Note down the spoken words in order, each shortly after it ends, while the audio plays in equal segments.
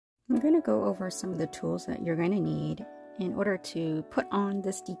I'm going to go over some of the tools that you're going to need in order to put on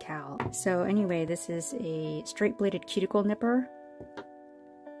this decal. So anyway, this is a straight bladed cuticle nipper.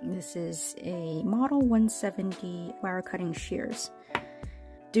 This is a model 170 wire cutting shears.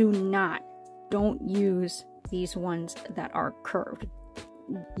 Don't use these ones that are curved.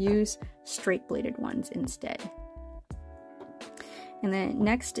 Use straight bladed ones instead. And then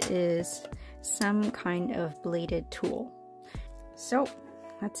next is some kind of bladed tool. So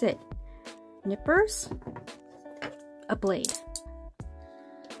that's it. Nippers, a blade.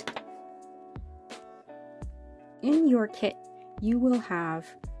 In your kit, you will have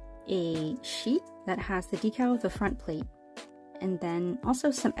a sheet that has the decal with the front plate, and then also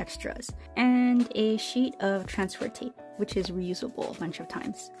some extras, and a sheet of transfer tape, which is reusable a bunch of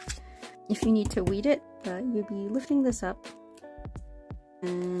times. If you need to weed it, you'll be lifting this up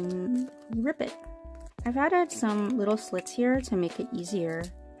and you rip it. I've added some little slits here to make it easier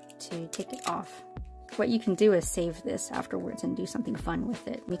to take it off. What you can do is save this afterwards and do something fun with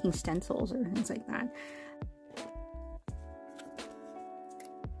it, making stencils or things like that.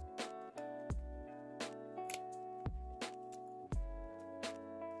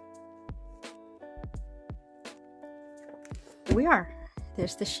 Here we are.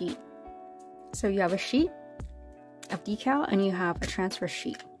 There's the sheet. So you have a sheet of decal and you have a transfer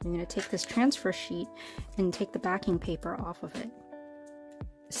sheet. You're going to take this transfer sheet and take the backing paper off of it.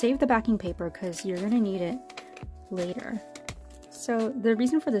 Save the backing paper because you're going to need it later. So the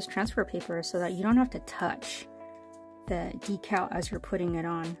reason for this transfer paper is so that you don't have to touch the decal as you're putting it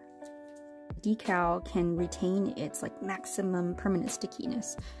on. Decal can retain its maximum permanent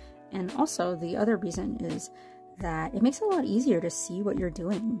stickiness. And also the other reason is that it makes it a lot easier to see what you're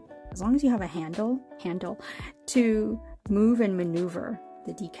doing. As long as you have a handle to move and maneuver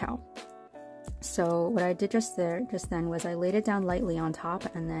the decal. So what I did just then was I laid it down lightly on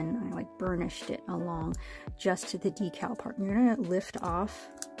top and then I burnished it along just to the decal part. You're gonna lift off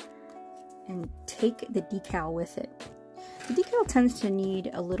and take the decal with it. The decal tends to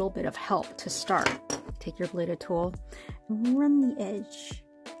need a little bit of help to start. Take your bladed tool and run the edge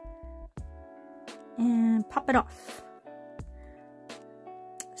and pop it off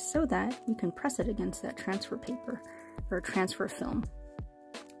so that you can press it against that transfer paper or transfer film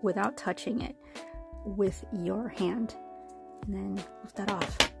without touching it with your hand, and then lift that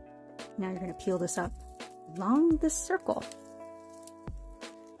off. Now you're going to peel this up along this circle.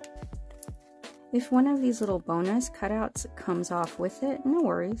 If one of these little bonus cutouts comes off with it, no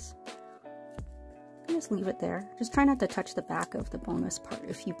worries. Just leave it there. Just try not to touch the back of the bonus part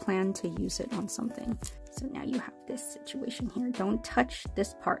if you plan to use it on something. So now you have this situation here. Don't touch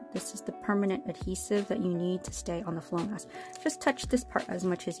this part. This is the permanent adhesive that you need to stay on the Flo Mask. Just touch this part as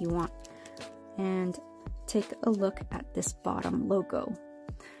much as you want. And take a look at this bottom logo.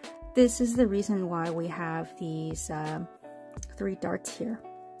 This is the reason why we have these 3 darts here.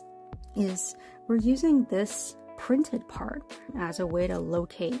 Is we're using this printed part as a way to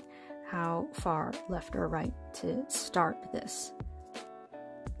locate how far left or right to start this.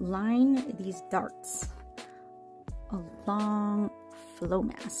 Line these darts along Flo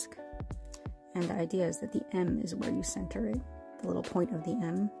Mask. And the idea is that the M is where you center it. The little point of the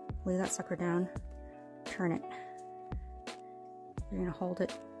M. Lay that sucker down. Turn it. You're gonna hold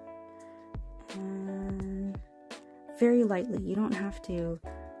it. And very lightly. You don't have to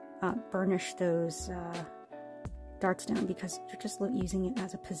burnish those darts down because you're just using it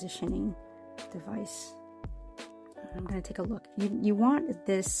as a positioning device. I'm going to take a look. You want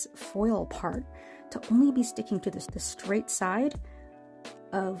this foil part to only be sticking to the straight side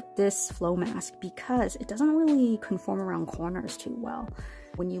of this Flo Mask because it doesn't really conform around corners too well.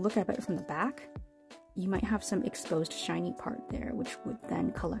 When you look at it from the back, you might have some exposed shiny part there, which would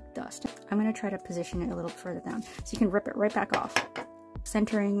then collect dust. I'm going to try to position it a little further down so you can rip it right back off.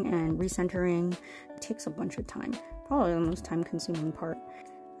 Centering and recentering takes a bunch of time. Probably the most time-consuming part.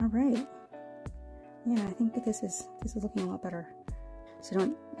 All right. Yeah, I think that this is looking a lot better.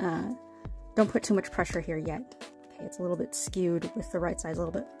 So don't put too much pressure here yet. Okay, it's a little bit skewed with the right side a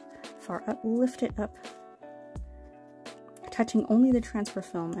little bit far up. Lift it up, touching only the transfer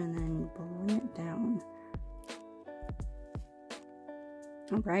film, and then bring it down.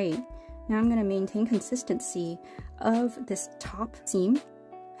 All right. Now I'm going to maintain consistency of this top seam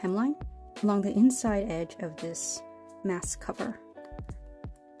hemline along the inside edge of this mask cover.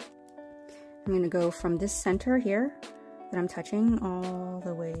 I'm going to go from this center here that I'm touching all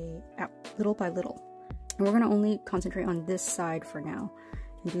the way out, little by little. And we're going to only concentrate on this side for now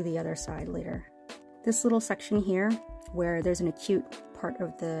and do the other side later. This little section here where there's an acute part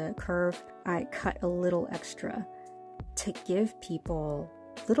of the curve, I cut a little extra to give people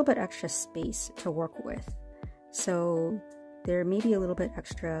little bit extra space to work with. So there may be a little bit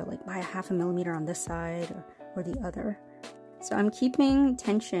extra, like by 1/2 millimeter on this side or the other. So I'm keeping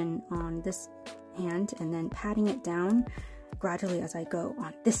tension on this hand and then patting it down gradually as I go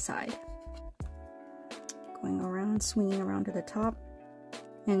on this side. Going around, swinging around to the top.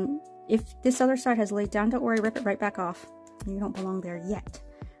 And if this other side has laid down, don't worry, rip it right back off. You don't belong there yet.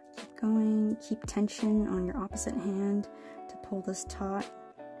 Keep going, keep tension on your opposite hand to pull this taut.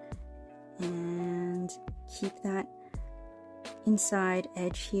 And keep that inside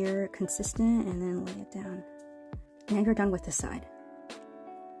edge here consistent, and then lay it down. Now you're done with this side.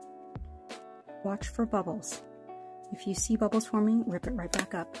 Watch for bubbles. If you see bubbles forming, rip it right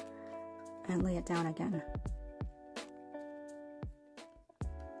back up and lay it down again.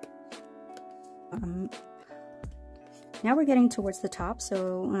 Now we're getting towards the top,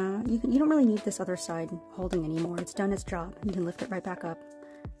 so you don't really need this other side holding anymore. It's done its job. You can lift it right back up.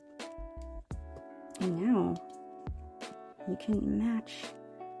 And now you can match.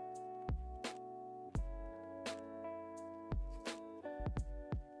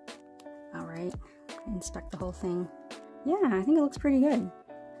 All right, inspect the whole thing. Yeah, I think it looks pretty good.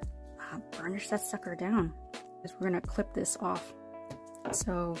 Burnish that sucker down, because we're gonna clip this off.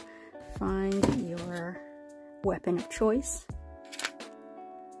 So find your weapon of choice.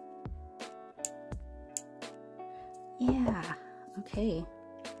 Yeah, okay,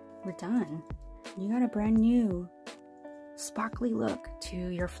 we're done. You got a brand new sparkly look to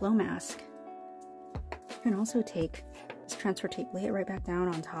your Flo Mask. You can also take this transfer tape, lay it right back down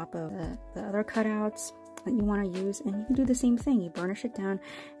on top of the other cutouts that you want to use, and you can do the same thing. You burnish it down,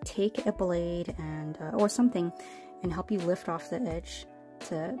 take a blade and or something and help you lift off the edge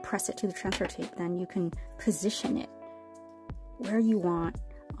to press it to the transfer tape. Then you can position it where you want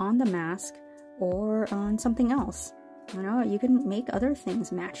on the mask or on something else. You know, you can make other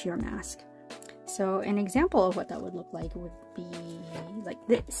things match your mask. So an example of what that would look like would be like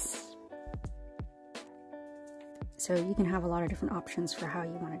this. So you can have a lot of different options for how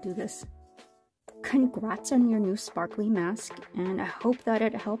you want to do this. Congrats on your new sparkly mask, and I hope that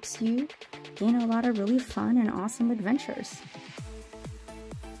it helps you gain a lot of really fun and awesome adventures.